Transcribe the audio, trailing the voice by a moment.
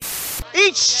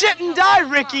Eat shit and die,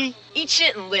 Ricky! Eat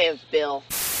shit and live, Bill.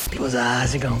 People's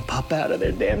eyes are gonna pop out of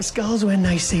their damn skulls when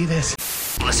they see this.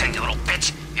 Listen, you little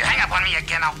bitch. You hang up on me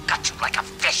again, I'll gut you like a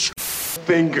fish.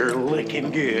 Finger licking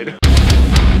good.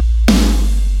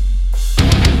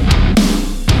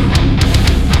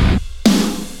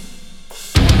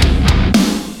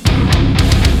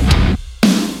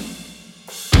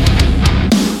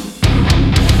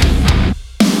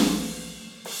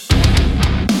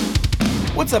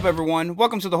 What's up, everyone?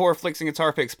 Welcome to the Horror Flicks and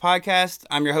Guitar Picks podcast.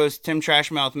 I'm your host, Tim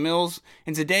Trashmouth Mills,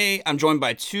 and today I'm joined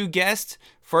by two guests.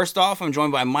 First off, I'm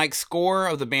joined by Mike Score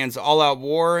of the bands All Out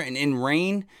War and In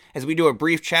Rain, as we do a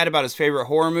brief chat about his favorite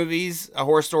horror movies, a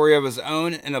horror story of his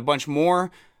own, and a bunch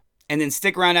more. And then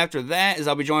stick around after that, as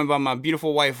I'll be joined by my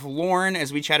beautiful wife, Lauren,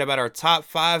 as we chat about our top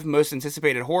 5 most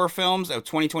anticipated horror films of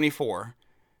 2024.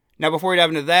 Now, before we dive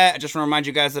into that, I just want to remind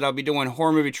you guys that I'll be doing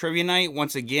Horror Movie Trivia Night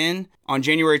once again on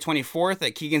January 24th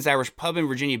at Keegan's Irish Pub in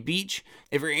Virginia Beach.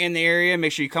 If you're in the area,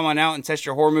 make sure you come on out and test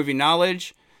your horror movie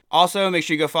knowledge. Also, make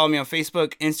sure you go follow me on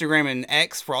Facebook, Instagram, and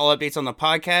X for all updates on the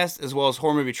podcast, as well as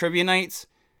Horror Movie Trivia Nights.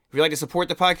 If you'd like to support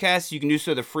the podcast, you can do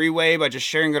so the free way by just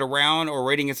sharing it around or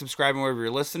rating and subscribing wherever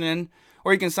you're listening.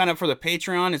 Or you can sign up for the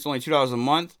Patreon. It's only $2 a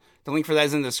month. The link for that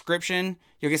is in the description.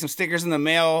 You'll get some stickers in the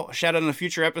mail, a shout out in a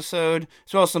future episode,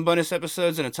 as well as some bonus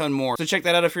episodes and a ton more. So check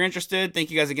that out if you're interested.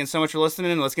 Thank you guys again so much for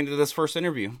listening. Let's get into this first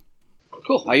interview.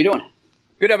 Cool. How you doing?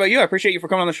 Good. How about you? I appreciate you for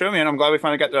coming on the show, man. I'm glad we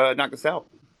finally got to knock this out.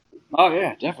 Oh,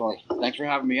 yeah, definitely. Thanks for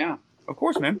having me on. Of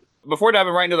course, man. Before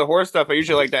diving right into the horror stuff, I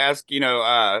usually like to ask,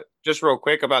 just real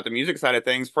quick about the music side of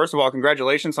things. First of all,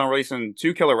 congratulations on releasing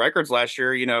 2 killer records last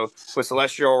year, with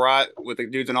Celestial Rot, with the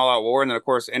dudes in All Out War, and then, of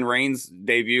course, In Rain's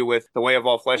debut with The Way of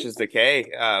All Flesh's Decay.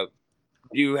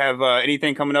 Do you have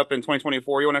anything coming up in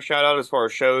 2024 you want to shout out as far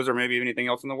as shows or maybe anything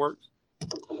else in the works?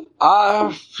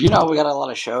 We got a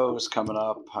lot of shows coming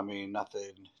up. I mean,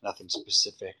 nothing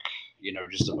specific,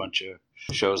 just a bunch of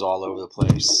shows all over the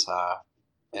place.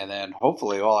 And then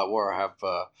hopefully All Out War have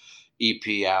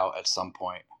EP out at some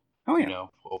point. Oh, yeah.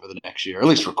 Over the next year, at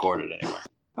least recorded anyway.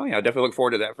 Oh, yeah, I definitely look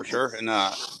forward to that for sure. And,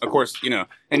 of course,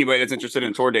 anybody that's interested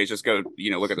in tour dates, just go,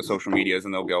 look at the social medias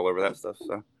and they'll be all over that stuff.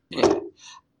 So, yeah.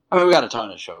 I mean, we got a ton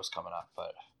of shows coming up,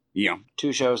 but yeah,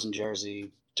 2 shows in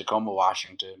Jersey, Tacoma,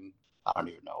 Washington. I don't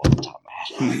even know off the top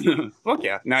of my head. Fuck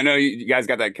yeah. Now, I know you guys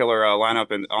got that killer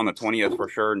lineup on the 20th for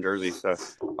sure in Jersey. So,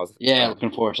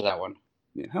 looking forward to that one.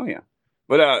 Yeah, hell yeah.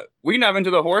 But we can dive into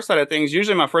the horror side of things.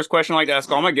 Usually my first question I like to ask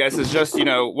all my guests is just,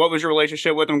 what was your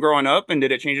relationship with them growing up? And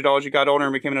did it change at all as you got older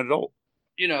and became an adult?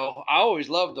 I always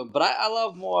loved them. But I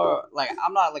love more,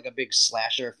 I'm not like a big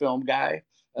slasher film guy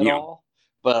at all.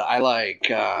 But I like,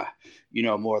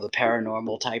 more of the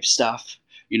paranormal type stuff.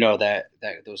 That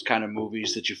those kind of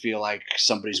movies that you feel like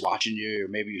somebody's watching you or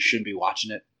maybe you shouldn't be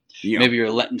watching it. Yeah. Maybe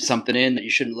you're letting something in that you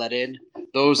shouldn't let in.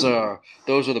 Those are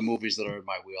the movies that are in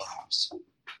my wheelhouse.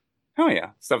 Oh, yeah.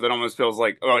 Stuff that almost feels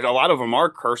like a lot of them are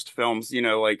cursed films, they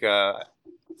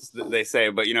say.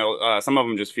 But, some of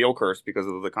them just feel cursed because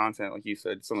of the content, like you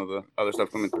said, some of the other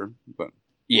stuff coming through. But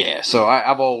yeah, so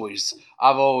I've always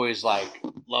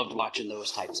loved watching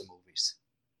those types of movies.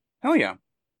 Oh, yeah.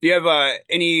 Do you have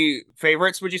any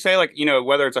favorites, would you say? Like,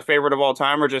 whether it's a favorite of all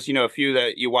time or just, a few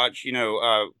that you watch,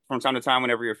 from time to time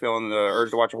whenever you're feeling the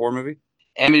urge to watch a horror movie?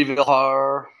 Amityville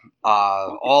Horror,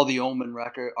 all the Omen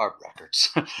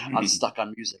records. I'm stuck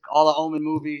on music. All the Omen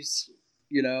movies,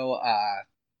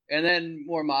 and then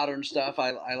more modern stuff.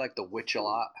 I like The Witch a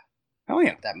lot. Oh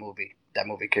yeah, that movie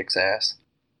kicks ass.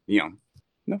 Yeah,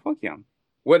 no fuck yeah.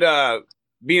 What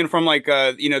being from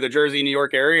the Jersey, New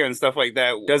York area and stuff like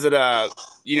that, does it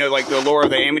like the lore of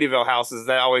the Amityville house, is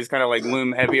that always kind of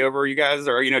loom heavy over you guys,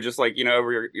 or just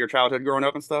over your childhood growing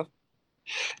up and stuff?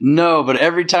 No, but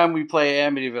every time we play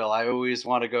Amityville, I always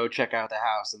want to go check out the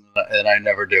house, and I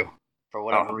never do. For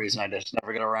whatever reason, I just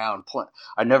never get around.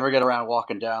 I never get around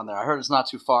walking down there. I heard it's not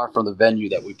too far from the venue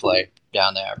that we play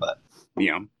down there, but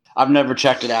yeah, I've never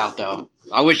checked it out though.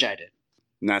 I wish I did.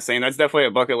 Not saying that's definitely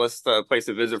a bucket list place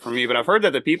to visit for me, but I've heard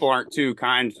that the people aren't too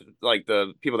kind, like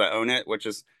the people that own it, which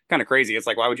is kind of crazy. It's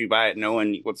like, why would you buy it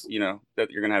knowing what's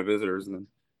that you're gonna have visitors and then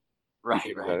right.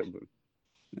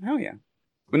 Hell yeah.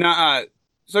 But now,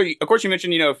 so of course you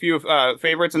mentioned, a few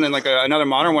favorites and then another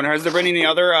modern one. Has there been any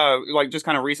other just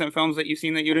kind of recent films that you've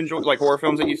seen that you'd enjoy, like horror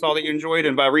films that you saw that you enjoyed?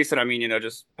 And by recent, I mean,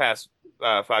 just past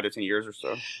 5 to 10 years or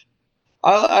so.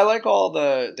 I like all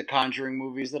the Conjuring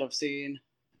movies that I've seen.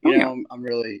 I'm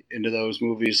really into those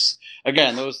movies.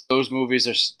 Again, those movies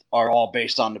are all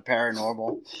based on the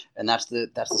paranormal, and that's the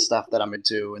stuff that I'm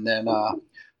into. And then I'm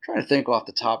trying to think off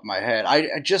the top of my head.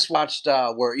 I just watched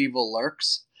Where Evil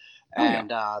Lurks. and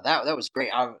that was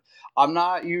great. I'm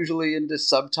not usually into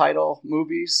subtitle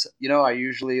movies. I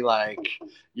usually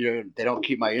they don't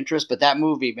keep my interest, but that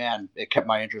movie, man, it kept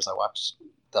my interest. I watched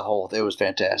the whole. It was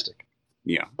fantastic.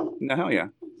 Yeah. No, hell yeah.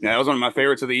 Yeah, that was one of my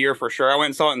favorites of the year for sure. I went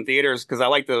and saw it in theaters because I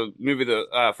liked the movie,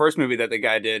 the first movie that the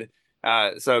guy did.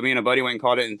 So me and a buddy went and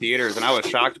caught it in theaters, and I was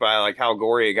shocked by like how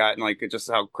gory it got and like just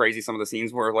how crazy some of the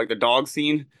scenes were. Like the dog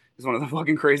scene is one of the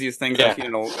fucking craziest things I've seen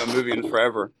in a movie in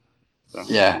forever. So.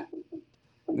 Yeah.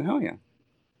 Hell yeah.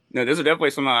 No, those are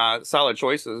definitely some solid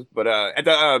choices. But at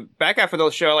the back half of the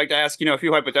show, I like to ask, a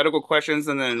few hypothetical questions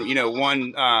and then,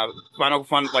 one final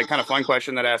fun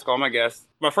question that I ask all my guests.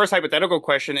 My first hypothetical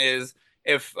question is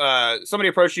if somebody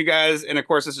approached you guys, and of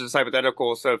course this is just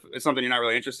hypothetical, so if it's something you're not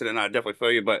really interested in, I'd definitely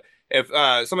feel you. But if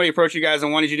somebody approached you guys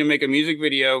and wanted you to make a music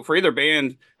video for either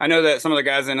band, I know that some of the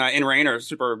guys in Rain are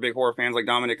super big horror fans like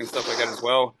Dominic and stuff like that as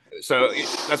well. So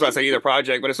that's why I say either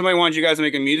project. But if somebody wanted you guys to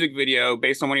make a music video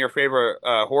based on one of your favorite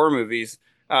horror movies,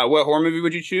 what horror movie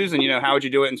would you choose? And, how would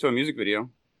you do it into a music video?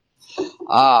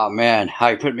 Oh, man. How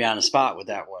you put me on the spot with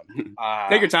that one.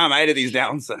 Take your time. I edited these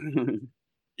down. So.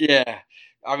 Yeah.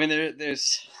 I mean,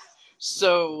 there's...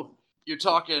 So, you're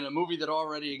talking a movie that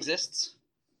already exists,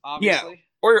 obviously?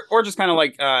 Yeah. Or just kind of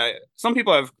like... some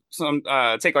people have some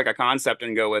take like a concept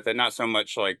and go with it. Not so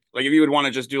much like if you would want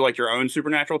to just do like your own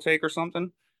supernatural take or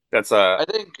something. That's I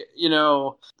think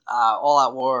All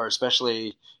Out War,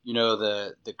 especially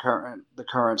the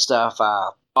current stuff.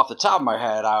 Off the top of my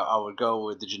head, I would go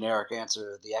with the generic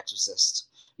answer, The Exorcist.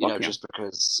 Just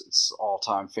because it's all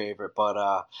time favorite.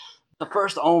 But the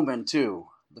First Omen too.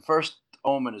 The First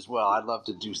Omen as well. I'd love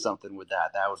to do something with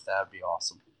that. That'd be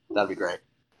awesome. That'd be great.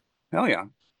 Hell yeah.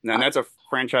 And that's a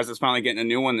franchise that's finally getting a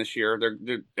new one this year.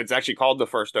 It's actually called The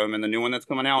First Omen, the new one that's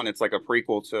coming out, and it's like a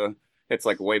prequel to. It's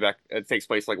like way back. It takes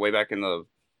place like way back in the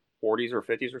 40s or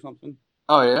 50s or something.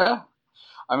 Oh yeah,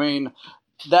 I mean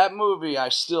that movie I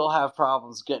still have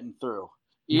problems getting through,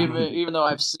 even though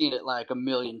I've seen it like a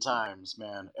million times.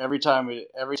 Man, every time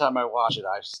I watch it,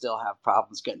 I still have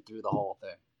problems getting through the whole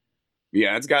thing.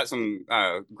 Yeah, it's got some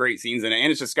great scenes in it,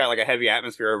 and it's just got like a heavy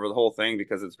atmosphere over the whole thing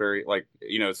because it's very like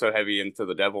it's so heavy into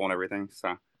the devil and everything.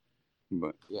 So,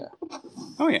 but yeah,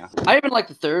 oh yeah, I even like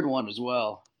the third one as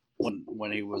well.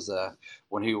 When he was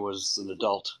an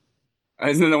adult.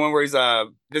 Isn't it the one where he's does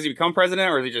he become president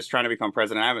or is he just trying to become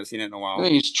president? I haven't seen it in a while. I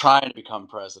think he's trying to become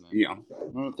president. Yeah.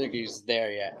 I don't think he's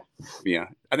there yet. Yeah.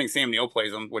 I think Sam Neill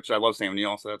plays him, which I love Sam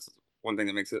Neill, so that's one thing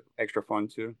that makes it extra fun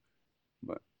too.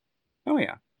 But oh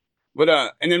yeah. But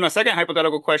and then my second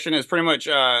hypothetical question is pretty much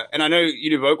and I know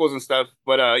you do vocals and stuff,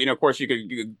 but of course you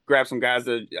could grab some guys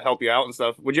to help you out and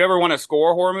stuff. Would you ever want to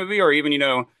score a horror movie or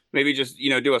even maybe just,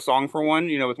 do a song for one,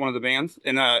 with one of the bands?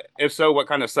 And if so, what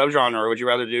kind of subgenre would you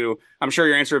rather do? I'm sure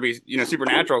your answer would be,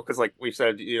 supernatural, because like we've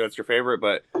said, it's your favorite,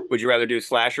 but would you rather do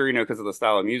slasher, because of the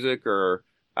style of music or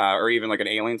even like an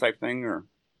alien type thing? Or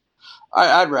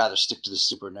I'd rather stick to the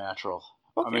supernatural.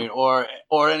 Okay. I mean, or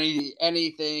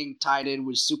anything tied in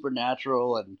with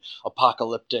supernatural and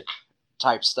apocalyptic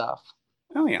type stuff.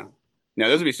 Oh, yeah. No,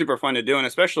 those would be super fun to do. And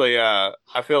especially, I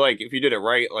feel like if you did it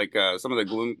right, like some of the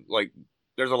gloom, like,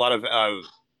 there's a lot of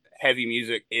heavy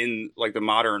music in like the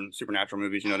modern supernatural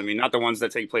movies, you know what I mean? Not the ones that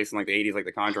take place in like the 80s, like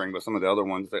The Conjuring, but some of the other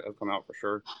ones that have come out for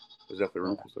sure. There's definitely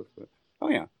room for stuff. But, oh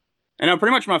yeah. And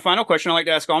pretty much my final question I like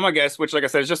to ask all my guests, which like I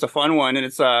said, is just a fun one. And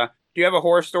it's, do you have a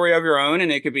horror story of your own?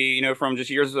 And it could be, from just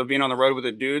years of being on the road with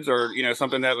the dudes or,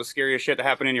 something that was scary as shit to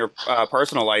happen in your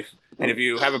personal life. And if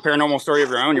you have a paranormal story of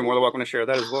your own, you're more than welcome to share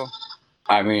that as well.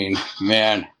 I mean,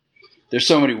 man, there's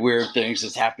so many weird things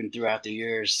that's happened throughout the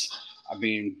years. I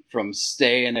mean, from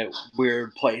staying at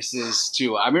weird places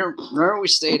to, I remember we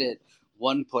stayed at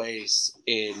one place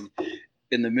in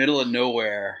the middle of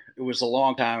nowhere. It was a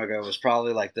long time ago. It was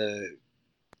probably like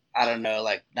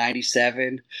like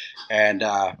 97. And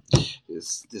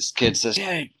this kid says,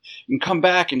 yeah, you can come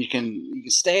back and you can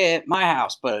stay at my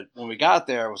house. But when we got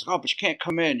there, it was like, oh, but you can't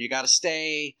come in. You got to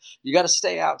stay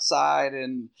outside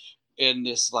in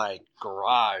this like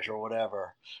garage or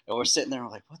whatever. And we're sitting there and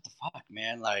we're like, what the fuck,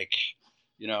 man? Like,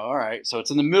 all right. So it's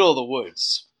in the middle of the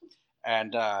woods.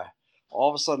 And all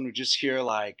of a sudden we just hear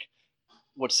like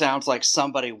what sounds like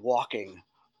somebody walking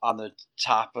on the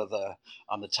top of the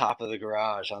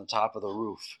garage, on the top of the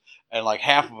roof. And like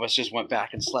half of us just went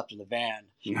back and slept in the van.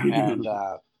 And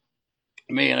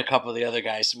me and a couple of the other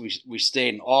guys, we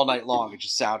stayed all night long. It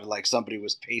just sounded like somebody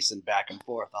was pacing back and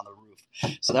forth on the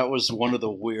roof. So that was one of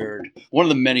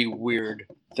the many weird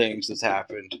things that's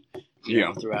happened,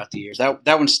 throughout the years. That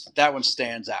one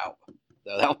stands out.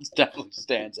 That one definitely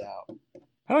stands out.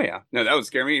 Oh yeah, no, that would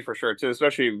scare me for sure too,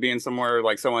 especially being somewhere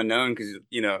like so unknown because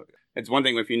it's one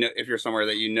thing if you know if you're somewhere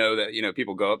that you know that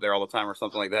people go up there all the time or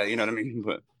something like that. You know what I mean?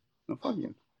 But no, fuck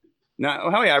you.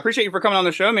 No, hell yeah! I appreciate you for coming on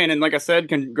the show, man. And like I said,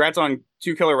 congrats on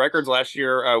 2 killer records last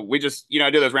year. We just I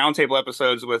do those roundtable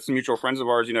episodes with some mutual friends of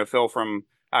ours. Phil from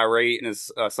Irate and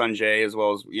his son Jay, as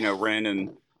well as Ren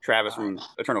and Travis from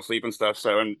Eternal Sleep and stuff.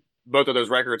 So and both of those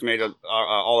records made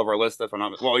all of our lists. If I'm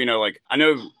not I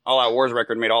know All Out War's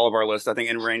record made all of our lists. I think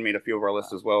In Rain made a few of our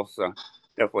lists as well. So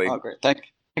definitely. Oh, great! Thank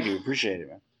you. Appreciate it,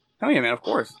 man. Hell yeah, man! Of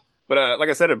course. But like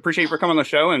I said, I appreciate you for coming on the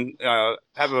show and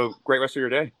have a great rest of your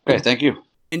day. Okay, thank you.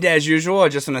 And as usual, I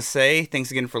just want to say thanks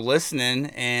again for listening.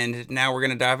 And now we're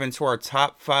going to dive into our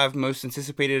top 5 most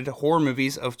anticipated horror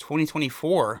movies of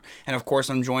 2024. And of course,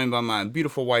 I'm joined by my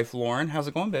beautiful wife, Lauren. How's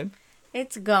it going, babe?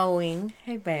 It's going.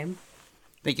 Hey, babe.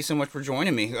 Thank you so much for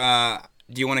joining me.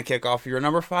 Do you want to kick off your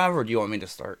number 5 or do you want me to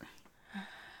start?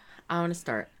 I want to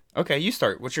start. Okay, you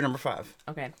start. What's your number 5?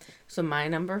 Okay. So my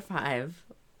number 5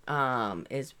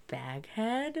 is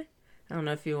Baghead. I don't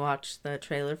know if you watched the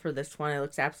trailer for this one. It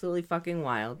looks absolutely fucking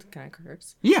wild. Can I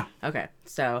curse? Yeah. Okay.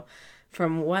 So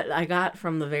from what I got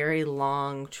from the very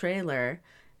long trailer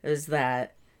is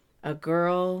that a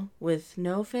girl with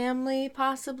no family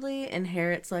possibly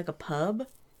inherits like a pub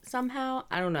somehow.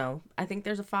 I don't know. I think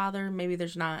there's a father. Maybe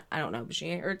there's not. I don't know. But she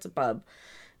inherits a pub.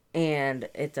 And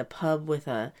it's a pub with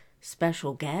a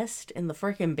special guest in the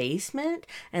freaking basement,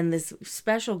 and this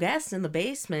special guest in the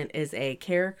basement is a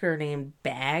character named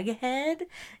Baghead,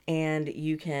 and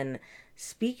you can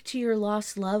speak to your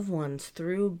lost loved ones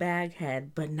through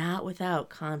Baghead, but not without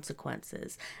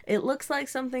consequences. It looks like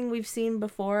something we've seen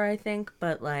before, I think,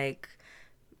 but like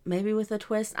maybe with a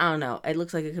twist. I don't know. It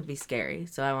looks like it could be scary,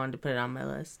 so I wanted to put it on my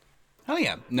list. Oh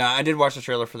yeah. No, I did watch the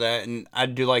trailer for that, and I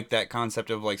do like that concept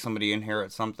of like somebody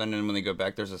inherits something and when they go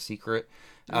back there's a secret.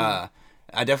 I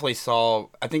definitely saw,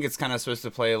 I think it's kind of supposed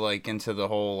to play like into the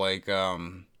whole like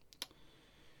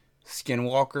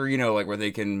Skinwalker, like where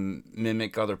they can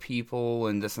mimic other people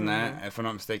and this and that. If I'm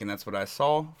not mistaken, that's what I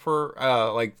saw for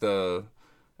like the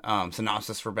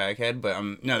synopsis for Baghead. But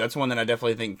no, that's one that I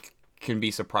definitely think can be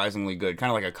surprisingly good,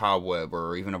 kind of like a Cobweb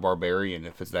or even a Barbarian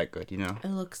if it's that good. It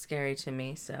looks scary to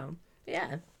me, so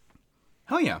yeah.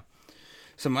 Hell yeah.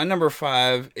 So my number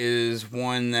 5 is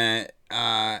one that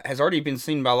has already been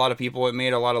seen by a lot of people. It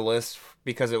made a lot of lists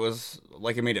because it was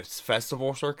like it made its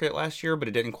festival circuit last year, but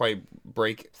it didn't quite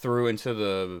break through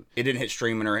into it didn't hit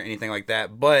streaming or anything like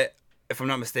that. But if I'm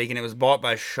not mistaken, it was bought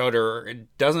by Shudder.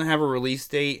 It doesn't have a release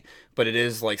date, but it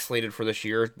is like slated for this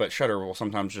year. But Shudder will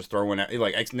sometimes just throw one out.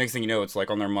 Like next thing you know, it's like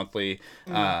on their monthly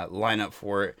lineup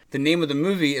for it. The name of the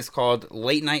movie is called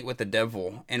Late Night with the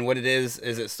Devil, and what it is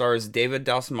it stars David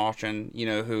Dastmalchian,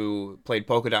 who played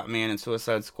Polka Dot Man in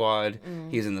Suicide Squad.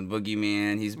 He's in the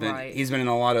Boogeyman. He's been in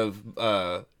a lot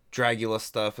of Dracula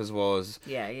stuff, as well as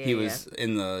he was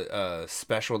in the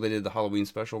special. They did the Halloween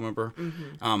special, remember?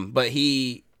 But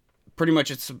he pretty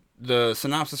much, it's the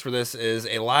synopsis for this is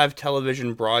a live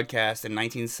television broadcast in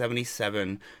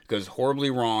 1977 goes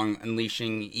horribly wrong,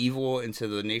 unleashing evil into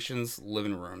the nation's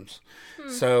living rooms.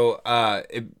 So I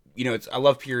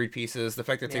love period pieces. The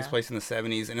fact that it takes place in the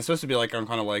 70s, and it's supposed to be like on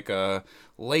kind of like a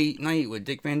Late Night with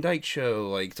Dick Van Dyke Show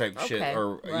like type shit,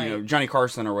 or Johnny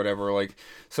Carson or whatever. Like,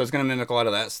 so it's gonna mimic a lot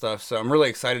of that stuff. So I'm really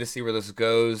excited to see where this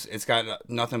goes. It's got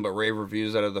nothing but rave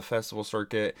reviews out of the festival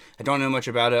circuit. I don't know much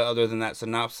about it other than that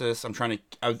synopsis. I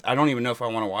don't even know if I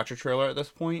want to watch a trailer at this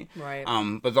point. Right.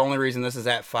 But the only reason this is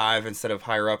at 5 instead of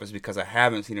higher up is because I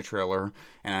haven't seen a trailer,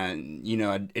 and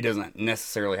it doesn't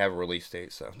necessarily have a release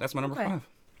date. So that's my number 5.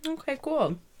 Okay,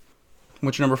 cool.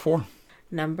 What's your number 4?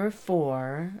 Number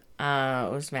 4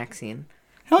 was Maxine.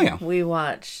 Hell yeah. We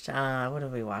watched, what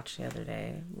did we watch the other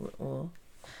day?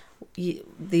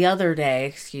 The other day,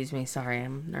 excuse me, sorry,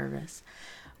 I'm nervous.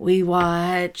 We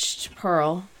watched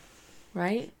Pearl,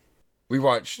 right? We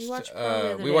watched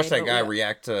that guy day,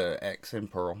 react to X in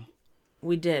Pearl.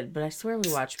 We did, but I swear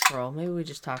we watched Pearl. Maybe we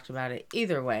just talked about it.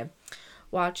 Either way,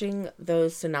 watching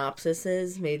those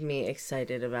synopsises made me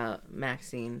excited about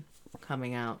Maxine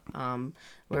coming out.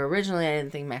 Where originally I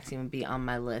didn't think Maxine would be on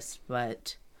my list,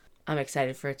 but I'm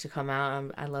excited for it to come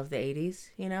out. I love the 80s,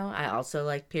 I also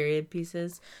like period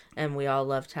pieces, and we all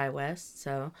love Ty West,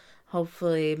 so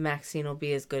hopefully Maxine will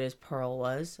be as good as Pearl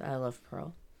was. I love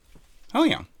Pearl. Oh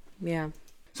yeah. Yeah.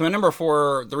 So my number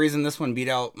 4, the reason this one beat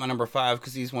out my number 5,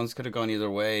 because these ones could have gone either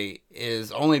way,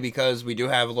 is only because we do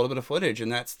have a little bit of footage,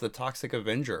 and that's the Toxic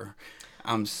Avenger.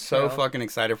 I'm so fucking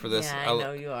excited for this. Yeah, I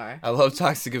know you are. I love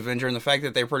Toxic Avenger, and the fact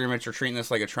that they pretty much are treating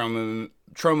this like a trauma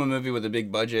movie with a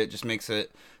big budget just makes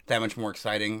it that much more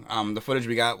exciting. The footage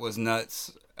we got was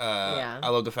nuts. I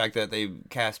love the fact that they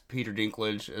cast Peter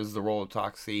Dinklage as the role of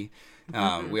Toxie.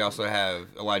 We also have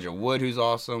Elijah Wood, who's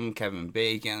awesome, Kevin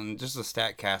Bacon, just a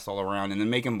stacked cast all around. And then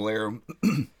Macon Blair,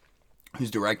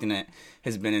 who's directing it,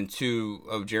 has been in 2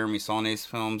 of Jeremy Saulnier's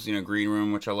films, Green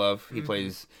Room, which I love. He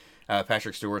plays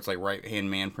Patrick Stewart's like right-hand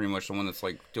man, pretty much the one that's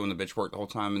like doing the bitch work the whole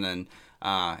time. And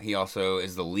then he also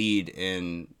is the lead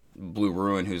in Blue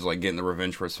Ruin, who's like getting the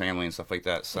revenge for his family and stuff like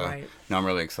that. So no, I'm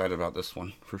really excited about this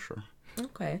one for sure.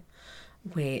 Okay.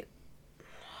 Wait.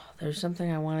 There's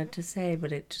something I wanted to say,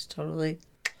 but it just totally...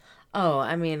 Oh,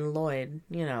 I mean, Lloyd,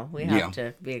 we have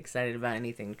to be excited about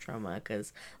anything Troma,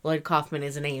 because Lloyd Kaufman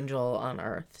is an angel on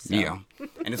Earth. So. Yeah.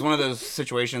 And it's one of those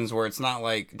situations where it's not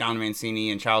like Don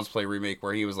Mancini and Child's Play remake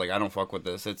where he was like, I don't fuck with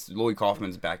this. It's Lloyd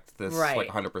Kaufman's backed this like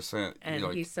 100%. And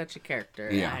he's such a character.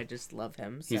 Yeah. I just love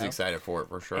him. So. He's excited for it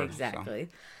for sure. Exactly.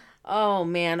 So. Oh,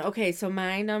 man. Okay, so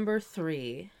my number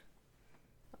 3.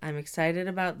 I'm excited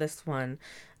about this one.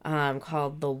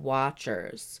 Called The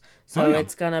Watchers. So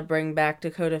it's gonna bring back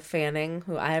Dakota Fanning,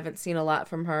 who I haven't seen a lot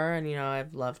from her, and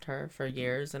I've loved her for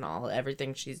years and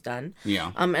everything she's done.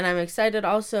 Yeah. And I'm excited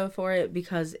also for it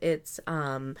because it's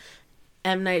M.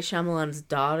 Night Shyamalan's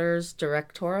daughter's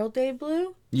directorial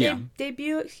debut.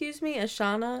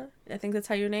 Ashana. I think that's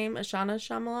how you name Ashana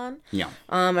Shyamalan. Yeah.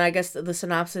 And I guess the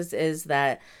synopsis is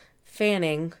that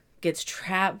Fanning gets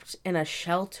trapped in a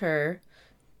shelter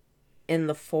in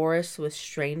the forest with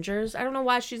strangers. I don't know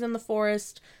why she's in the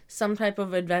forest, some type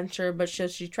of adventure, but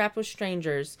she's trapped with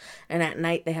strangers, and at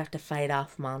night they have to fight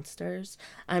off monsters.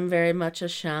 I'm very much a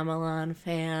Shyamalan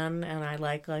fan, and I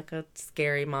like a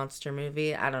scary monster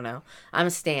movie. I don't know. I'm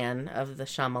a stan of the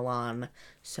Shyamalan,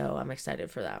 so I'm excited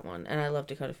for that one. And I love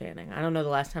Dakota Fanning. I don't know the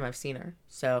last time I've seen her,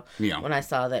 so when I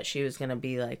saw that she was going to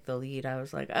be like the lead, I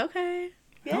was like, okay,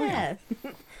 yeah.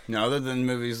 No, other than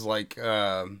movies like...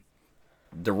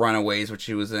 The Runaways, which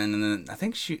she was in, and then I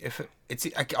think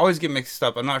I always get mixed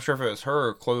up. I'm not sure if it was her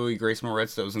or Chloe Grace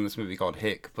Moretz that was in this movie called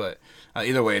Hick, but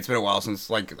either way, it's been a while since,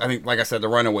 I think, like I said, The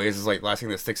Runaways is like the last thing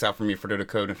that sticks out for me for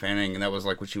Dakota Fanning, and that was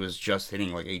like when she was just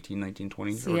hitting like 18, 19,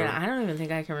 20. Yeah, I don't even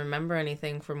think I can remember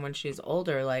anything from when she's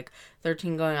older, like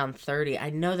 13 going on 30. I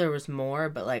know there was more,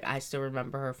 but I still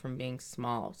remember her from being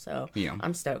small, so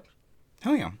I'm stoked.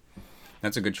 Hell yeah.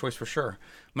 That's a good choice for sure.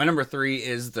 My number 3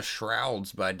 is The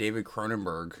Shrouds by David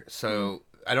Cronenberg. So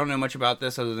I don't know much about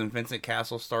this other than Vincent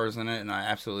Cassel stars in it, and I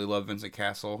absolutely love Vincent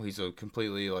Cassel. He's a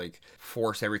completely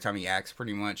force every time he acts,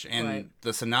 pretty much. And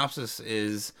the synopsis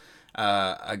is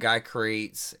a guy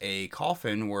creates a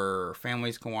coffin where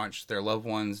families can watch their loved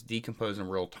ones decompose in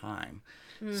real time.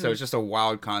 So it's just a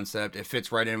wild concept. It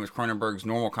fits right in with Cronenberg's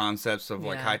normal concepts of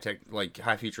high tech,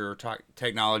 high future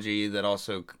technology that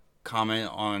also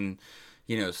comment on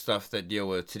stuff that deal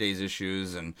with today's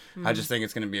issues, and I just think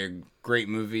it's going to be a great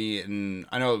movie. And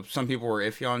I know some people were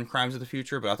iffy on Crimes of the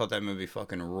Future, but I thought that movie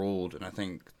fucking ruled, and I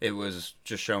think it was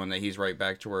just showing that he's right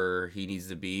back to where he needs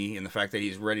to be, and the fact that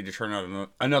he's ready to turn out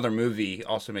another movie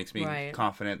also makes me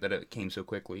confident that it came so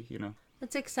quickly.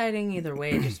 It's exciting either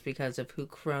way, just because of who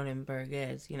Cronenberg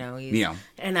is. He's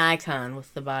an icon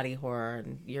with the body horror,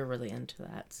 and you're really into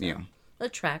that. So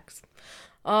it tracks.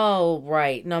 Oh,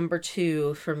 right. Number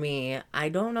 2 for me. I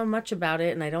don't know much about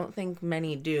it, and I don't think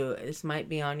many do. This might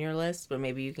be on your list, but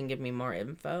maybe you can give me more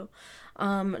info.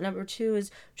 Number 2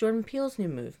 is Jordan Peele's new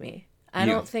movie. I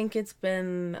don't think it's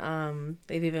been,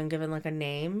 they've even given a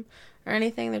name or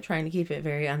anything. They're trying to keep it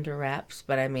very under wraps,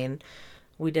 but I mean,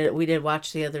 we did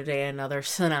watch the other day another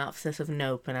synopsis of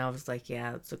Nope, and I was like,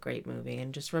 yeah, it's a great movie.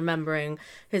 And just remembering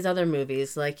his other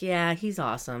movies, he's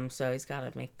awesome, so he's got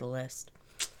to make the list.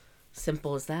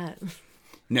 Simple as that.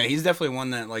 No, he's definitely one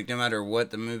that, no matter what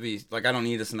the movie, I don't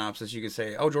need a synopsis. You could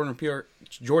say, oh, Jordan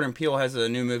Peele has a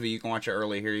new movie. You can watch it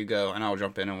early. Here you go. And I'll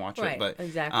jump in and watch it. But,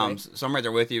 exactly. So I'm right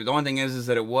there with you. The only thing is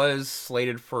that it was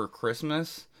slated for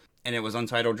Christmas, and it was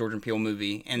untitled Jordan Peele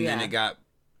movie. And then it got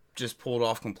just pulled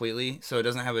off completely. So it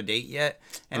doesn't have a date yet.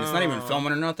 And it's not even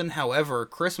filming or nothing. However,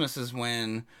 Christmas is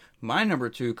when my number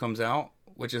 2 comes out,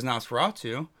 which is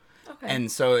Nosferatu. Okay. And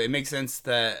so it makes sense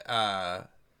that...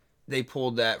 they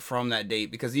pulled that from that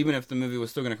date, because even if the movie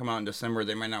was still going to come out in December,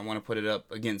 they might not want to put it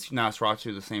up against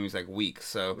Nosferatu the same exact week.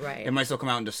 So it might still come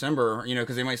out in December,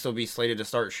 because they might still be slated to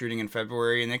start shooting in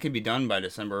February, and it could be done by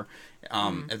December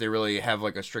if they really have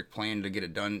a strict plan to get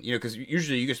it done. Because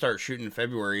usually you could start shooting in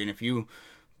February, and if you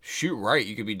shoot right,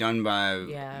 you could be done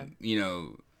by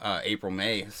April,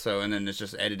 May. So, and then it's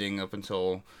just editing up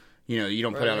until you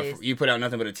don't put out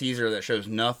nothing but a teaser that shows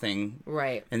nothing,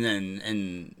 right? And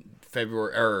then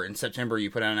February or in September you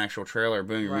put out an actual trailer,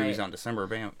 boom, your movie's out in December,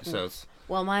 bam. So it's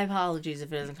Well, my apologies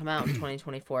if it doesn't come out in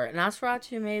 2024.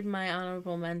 Nosferatu made my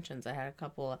honorable mentions. I had a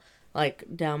couple, like,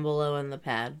 down below in the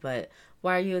pad, but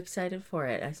why are you excited for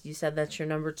it? As you said, that's your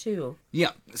number 2.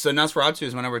 Yeah, so Nosferatu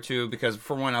is my number 2 because,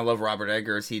 for one, I love Robert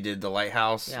Eggers. He did The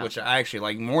Lighthouse, which I actually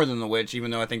like more than The Witch,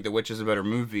 even though I think The Witch is a better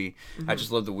movie. I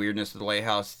just love the weirdness of The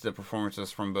Lighthouse. The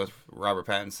performances from both Robert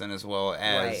Pattinson as well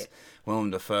as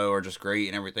Willem Dafoe are just great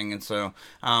and everything. And so,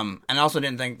 and I also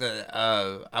didn't think that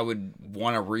I would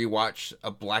want to rewatch a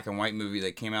black and white movie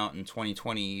that came out in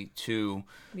 2022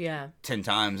 10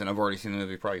 times, and I've already seen the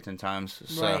movie probably 10 times.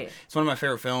 So it's one of my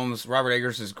favorite films. Robert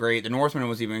Eggers is great. The Northman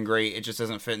was even great. It just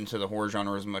doesn't fit into the horror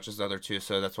genre as much as the other two,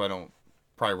 so that's why I don't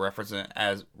probably reference it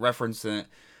as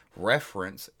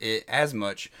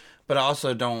much. But I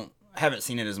also haven't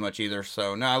seen it as much either.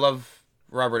 So no, I love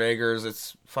Robert Eggers.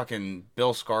 It's fucking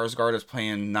Bill Skarsgård is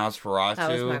playing Nosferatu.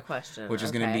 That was my question. Which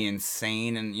is going to be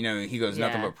insane. And, you know, he goes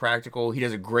nothing but practical. He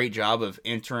does a great job of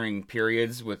entering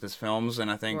periods with his films. And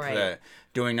I think that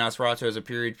doing Nosferatu as a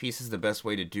period piece is the best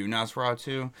way to do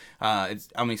Nosferatu.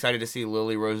 I'm excited to see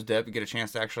Lily Rose Depp get a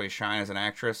chance to actually shine as an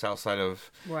actress outside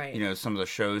of, you know, some of the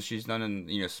shows she's done in,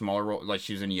 you know, smaller roles. Like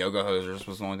she was in Yoga Hosers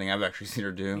was the only thing I've actually seen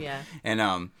her do. Yeah.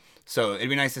 And, so it'd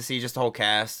be nice to see just the whole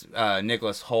cast.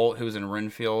 Nicholas Hoult, who's in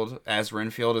Renfield, as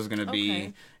Renfield, is going to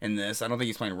be in this. I don't think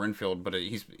he's playing Renfield, but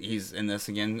he's in this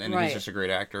again, and he's just a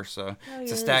great actor. So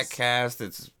it's a stacked cast.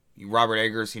 It's Robert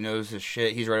Eggers. He knows his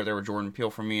shit. He's right up there with Jordan Peele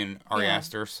for me and Ari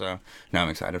Aster. So now I'm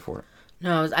excited for it.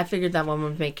 No, I figured that one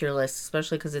would make your list,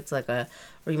 especially because it's like a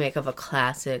remake of a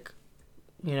classic,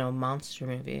 you know, monster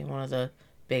movie. One of the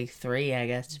big 3, I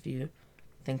guess, if you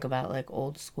think about like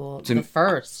old school, the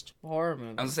first horror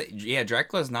movie. I was gonna say,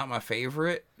 Dracula is not my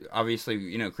favorite. Obviously,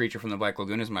 you know, Creature from the Black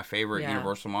Lagoon is my favorite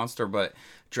Universal monster, but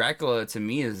Dracula to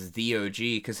me is the OG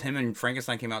because him and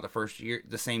Frankenstein came out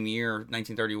the same year,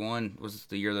 1931 was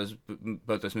the year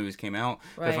both those movies came out.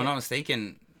 But if I'm not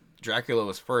mistaken, Dracula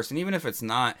was first, and even if it's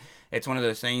not, it's one of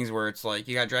those things where it's like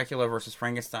you got Dracula versus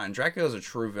Frankenstein. Dracula's a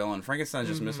true villain. Frankenstein's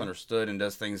just misunderstood and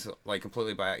does things like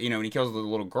completely by, you know, when he kills the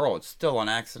little girl, it's still an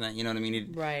accident. You know what I mean?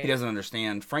 He doesn't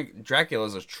understand.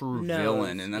 Dracula's a true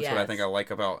villain, and that's what I think I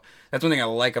like about. That's one thing I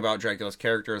like about Dracula's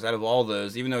character is out of all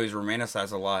those, even though he's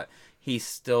romanticized a lot, he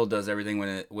still does everything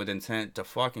with intent to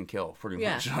fucking kill, pretty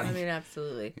much. Yeah, I mean,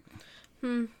 absolutely.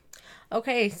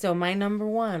 Okay, so my number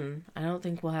 1, I don't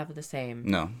think we'll have the same.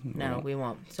 No, we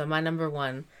won't. So my number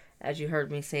 1, as you heard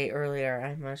me say earlier,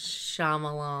 I'm a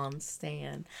Shyamalan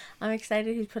stan. I'm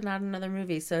excited he's putting out another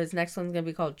movie. So his next one's going to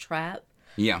be called Trap.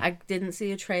 Yeah. I didn't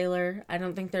see a trailer. I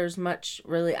don't think there's much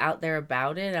really out there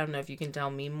about it. I don't know if you can tell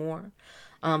me more.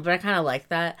 But I kind of like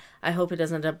that. I hope it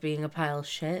doesn't end up being a pile of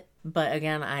shit. But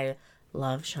again, I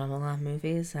love Shyamalan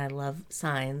movies. I love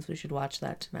Signs. We should watch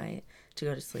that tonight to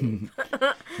go to sleep.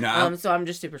 So I'm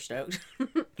just super stoked.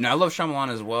 No, I love Shyamalan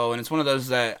as well, and it's one of those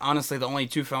that honestly the only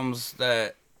 2 films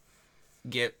that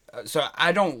get so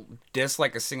I don't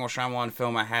dislike a single Shyamalan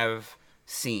film I have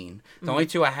seen. The only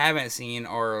 2 I haven't seen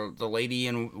are The Lady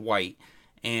in White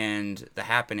and The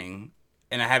Happening,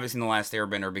 and I haven't seen The Last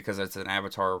Airbender because it's an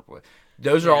Avatar.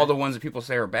 Those are all the ones that people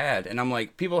say are bad. And I'm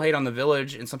like, people hate on The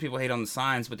Village and some people hate on The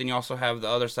Signs, but then you also have the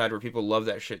other side where people love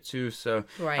that shit too. So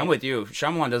I'm with you.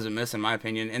 Shyamalan doesn't miss in my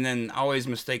opinion. And then I always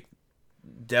mistake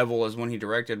Devil as one he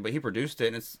directed, but he produced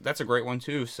it, and that's a great one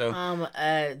too. So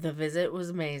The Visit was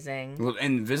amazing.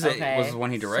 And Visit was the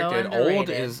one he directed. So Old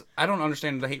is, I don't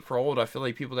understand the hate for Old. I feel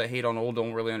like people that hate on Old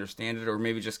don't really understand it, or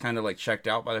maybe just kind of like checked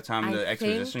out by the time the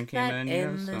exposition came in.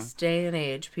 In this day and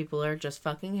age, people are just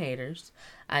fucking haters.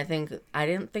 I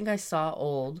didn't think I saw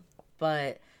Old,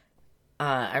 but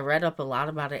I read up a lot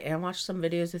about it and watched some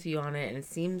videos with you on it, and it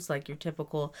seems like your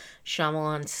typical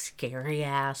Shyamalan scary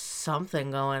ass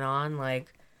something going on,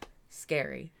 like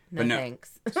scary. No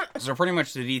thanks. So pretty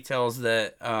much the details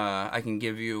that I can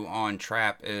give you on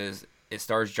Trap is it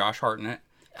stars Josh Hartnett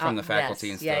from The Faculty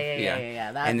and stuff.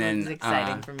 Yeah. That was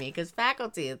exciting for me because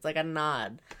Faculty, it's like a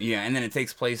nod. Yeah, and then it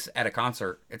takes place at a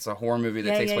concert. It's a horror movie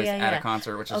that takes place at a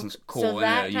concert, which is cool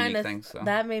and a unique thing. So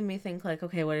that made me think like,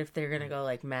 okay, what if they're gonna go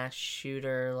like mass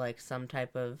shooter, like some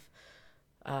type of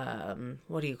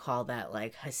what do you call that?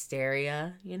 Like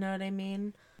hysteria, you know what I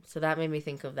mean? So that made me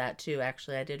think of that too.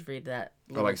 Actually, I did read that.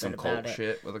 Or like some cult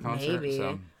shit with a concert. Maybe.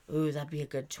 So. Ooh, that'd be a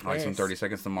good twist. Like some 30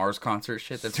 Seconds to Mars concert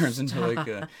shit that turns into like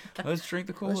let's drink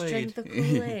the Kool-Aid. Let's drink the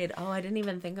Kool-Aid. Oh, I didn't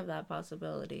even think of that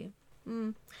possibility.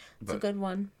 It's a good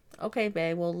one. Okay,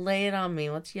 babe. Well, lay it on me.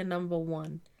 What's your number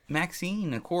 1?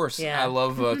 Maxine, of course. Yeah. I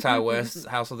love Ty West.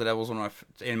 House of the Devil is one of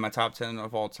in my top 10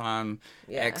 of all time.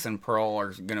 Yeah. X and Pearl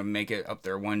are gonna make it up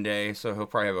there one day, so he'll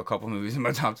probably have a couple movies in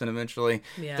my top 10 eventually.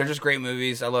 Yeah. They're just great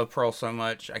movies. I love Pearl so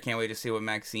much. I can't wait to see what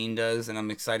Maxine does, and I'm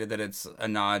excited that it's a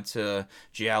nod to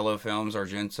Giallo films,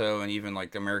 Argento, and even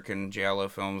like American Giallo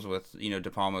films with De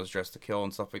Palma's Dress to Kill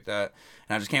and stuff like that.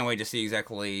 And I just can't wait to see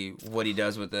exactly what he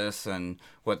does with this and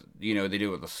what they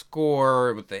do with the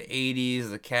score, with the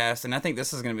 80s, the cast. And I think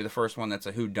this is going to be the first one that's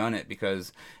a whodunit,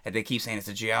 because they keep saying it's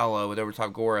a Giallo with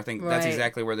overtop gore. I think that's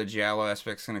exactly where the Giallo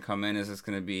aspect's going to come in, is it's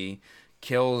going to be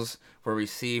kills where we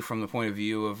see from the point of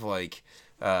view of like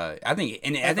I think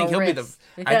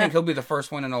he'll be the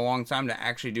first one in a long time to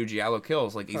actually do Giallo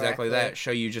kills, like exactly that,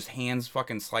 show you just hands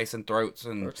fucking slicing throats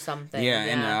and or something. Yeah.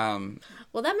 And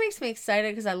well, that makes me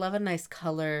excited because I love a nice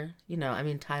color.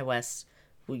 Ty West,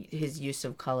 his use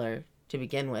of color to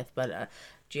begin with, but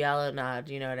Giallo nod,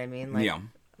 you know what I mean?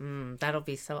 Like, that'll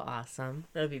be so awesome.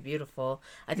 That'll be beautiful.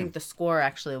 I think the score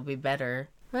actually will be better.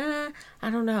 I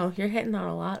don't know. You're hitting on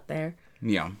a lot there.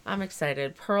 Yeah. I'm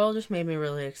excited. Pearl just made me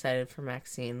really excited for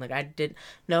Maxine. Like, I did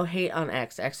no hate on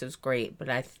X. X is great,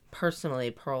 but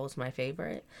personally, Pearl is my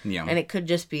favorite. Yeah. And it could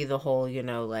just be the whole,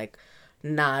 like,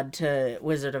 nod to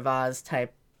Wizard of Oz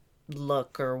type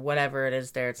look or whatever it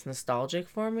is there. It's nostalgic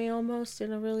for me almost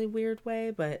in a really weird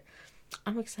way, but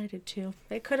I'm excited too.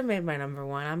 It could have made my number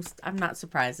one. I'm not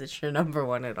surprised it's your number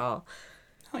one at all.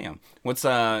 Oh yeah. What's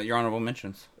your honorable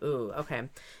mentions? Ooh, okay.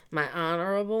 My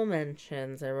honorable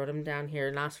mentions, I wrote them down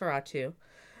here. Nosferatu.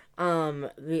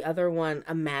 The other one,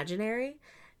 Imaginary.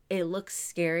 It looks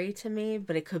scary to me,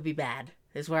 but it could be bad.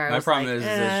 Is where I was My problem like,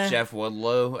 is Jeff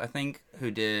Woodlow, I think,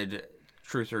 who did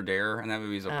Truth or Dare, and that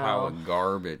movie's a pile of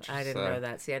garbage. I didn't know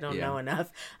that. See, I don't know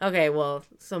enough. Okay, well,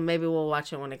 so maybe we'll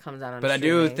watch it when it comes out on But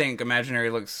streaming. I do think Imaginary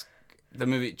looks... The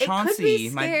movie It could be Chauncey,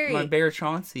 scary. my bear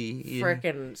Chauncey.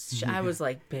 Frickin', I was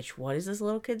like, bitch, what is this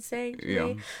little kid saying to Yeah.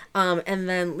 me? And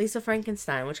then Lisa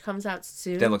Frankenstein, which comes out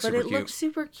soon. That looks but super it cute. looks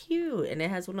super cute. And it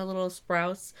has one of the little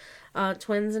Sprouse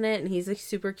twins in it. And he's a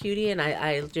super cutie. And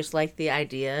I just like the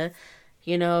idea,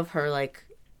 of her, like,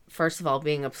 first of all,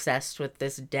 being obsessed with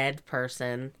this dead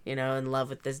person, in love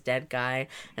with this dead guy,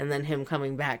 and then him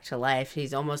coming back to life.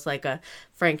 He's almost like a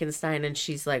Frankenstein, and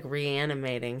she's like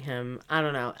reanimating him. I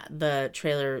don't know. The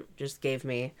trailer just gave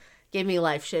me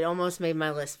life. Shit almost made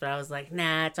my list, but I was like,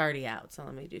 nah, it's already out, so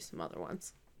let me do some other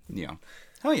ones. Yeah.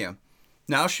 Oh yeah.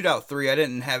 Now I'll shoot out three. I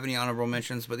didn't have any honorable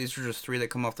mentions, but these are just three that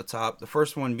come off the top. The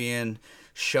first one being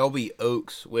Shelby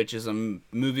Oaks, which is a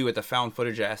movie with a found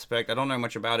footage aspect. I don't know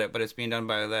much about it, but it's being done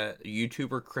by that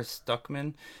YouTuber Chris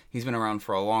Stuckman. He's been around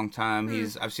for a long time.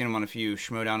 I've seen him on a few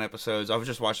Schmodown episodes. I've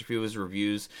just watched a few of his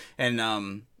reviews, and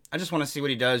I just want to see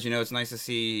what he does. It's nice to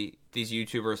see these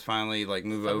YouTubers finally like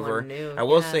move Someone over. new, I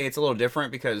will say it's a little different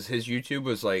because his YouTube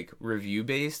was like review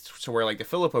based, so where like the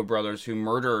Filippo brothers who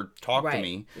murdered Talk to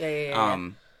Me,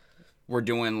 were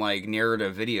doing like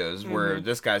narrative videos where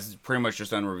this guy's pretty much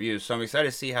just done reviews. So I'm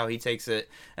excited to see how he takes it,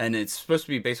 and it's supposed to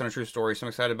be based on a true story. So I'm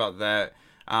excited about that.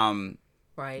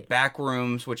 Right.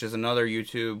 Backrooms, which is another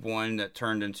YouTube one that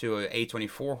turned into a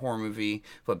A24 horror movie.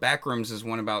 But Backrooms is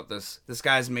one about this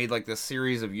guy's made like this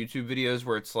series of YouTube videos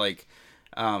where it's like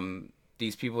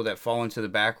these people that fall into the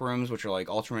back rooms, which are like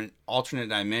alternate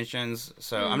dimensions.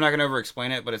 So I'm not gonna over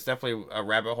explain it, but it's definitely a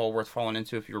rabbit hole worth falling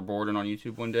into if you're bored and on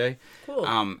YouTube one day. Cool.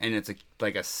 And it's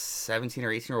like a 17 or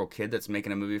 18-year-old kid that's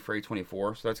making a movie for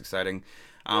A24, so that's exciting.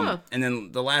 And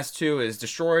then the last two is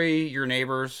Destroy Your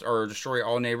Neighbors or Destroy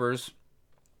All Neighbors.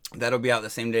 That'll be out the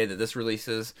same day that this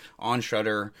releases on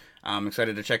Shudder. I'm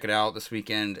excited to check it out this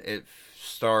weekend. It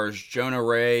stars Jonah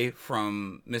Ray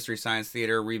from Mystery Science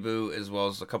Theater reboot, as well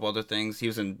as a couple other things. He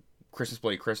was in Christmas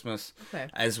Bloody Christmas,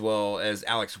 as well as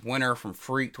Alex Winter from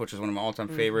Freaked, which is one of my all-time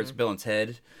favorites. Bill and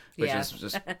Ted, which is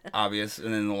just obvious,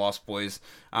 and then The Lost Boys.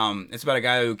 It's about a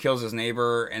guy who kills his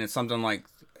neighbor, and it's something like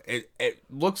it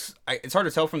looks. It's hard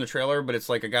to tell from the trailer, but it's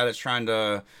like a guy that's trying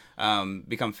to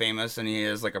become famous, and he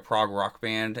has like a prog rock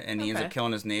band, and he ends up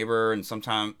killing his neighbor, and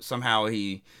somehow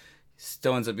he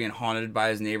still ends up being haunted by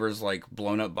his neighbor's like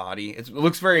blown up body. It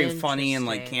looks very funny and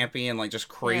like campy and like just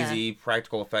crazy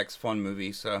practical effects fun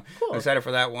movie. So I'm excited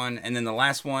for that one. And then the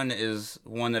last one is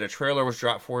one that a trailer was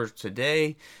dropped for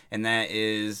today, and that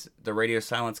is the Radio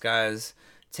Silence guys'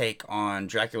 take on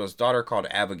Dracula's daughter called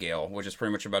Abigail, which is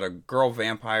pretty much about a girl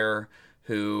vampire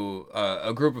who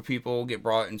a group of people get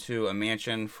brought into a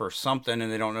mansion for something,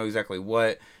 and they don't know exactly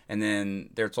what, and then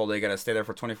they're told they got to stay there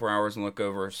for 24 hours and look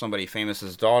over somebody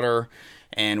famous's daughter.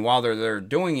 And while they're there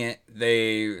doing it,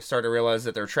 they start to realize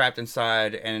that they're trapped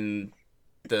inside, and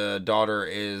the daughter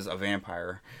is a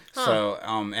vampire. So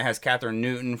it has Catherine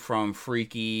Newton from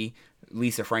Freaky,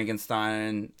 Lisa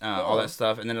Frankenstein, all that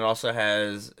stuff, and then it also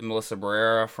has Melissa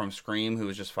Barrera from Scream, who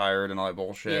was just fired and all that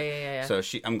bullshit. Yeah. So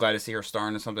I'm glad to see her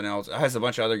starring in something else. It has a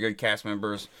bunch of other good cast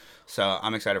members, so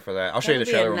I'm excited for that. I'll show you the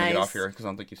trailer when we get off here because I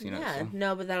don't think you've seen it. So.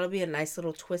 No, but that'll be a nice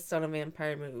little twist on a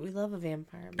vampire movie. We love a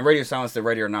vampire movie. And Radio Silence did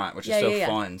Ready or Not, which is so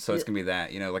fun. So it's gonna be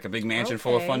that, like a big mansion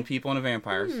full of fun people and a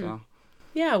vampire. So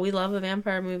yeah, we love a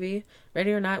vampire movie.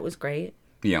 Ready or Not was great.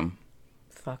 Yeah.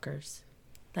 Fuckers,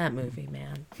 that movie,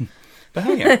 man. But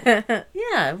hell yeah.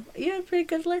 Yeah, you had a pretty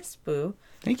good list, Boo.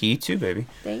 Thank you. You too, baby.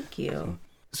 Thank you.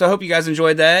 So I hope you guys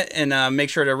enjoyed that, and make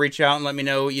sure to reach out and let me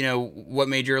know, what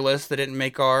made your list that didn't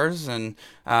make ours, and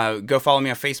go follow me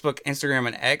on Facebook, Instagram,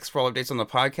 and X for all updates on the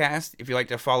podcast. If you'd like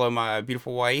to follow my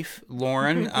beautiful wife,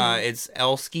 Lauren, it's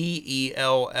Elski,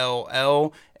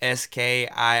 ELLLSKIII.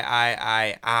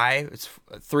 It's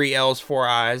 3 L's, 4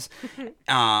 I's.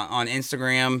 On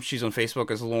Instagram, she's on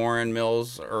Facebook as Lauren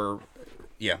Mills,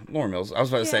 Lauren Mills. I was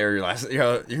about to say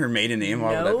her maiden name.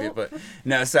 Why would that be? But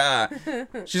no, so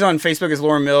she's on Facebook as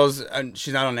Lauren Mills.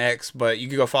 She's not on X, but you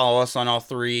can go follow us on all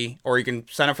 3, or you can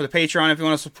sign up for the Patreon if you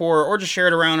want to support, or just share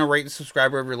it around and rate and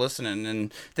subscribe wherever you're listening.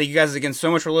 And thank you guys again so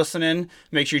much for listening.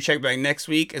 Make sure you check back next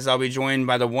week, as I'll be joined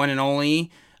by the one and only.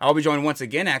 I'll be joined once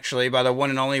again, actually, by the one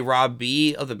and only Rob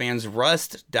B. of the bands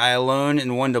Rust, Die Alone,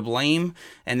 and One to Blame.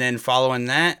 And then following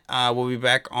that, we'll be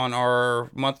back on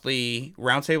our monthly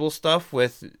roundtable stuff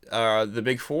with the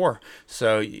Big Four.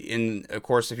 So, of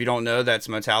course, if you don't know, that's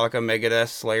Metallica, Megadeth,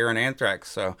 Slayer, and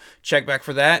Anthrax. So check back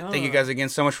for that. Thank you guys again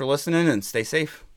so much for listening, and stay safe.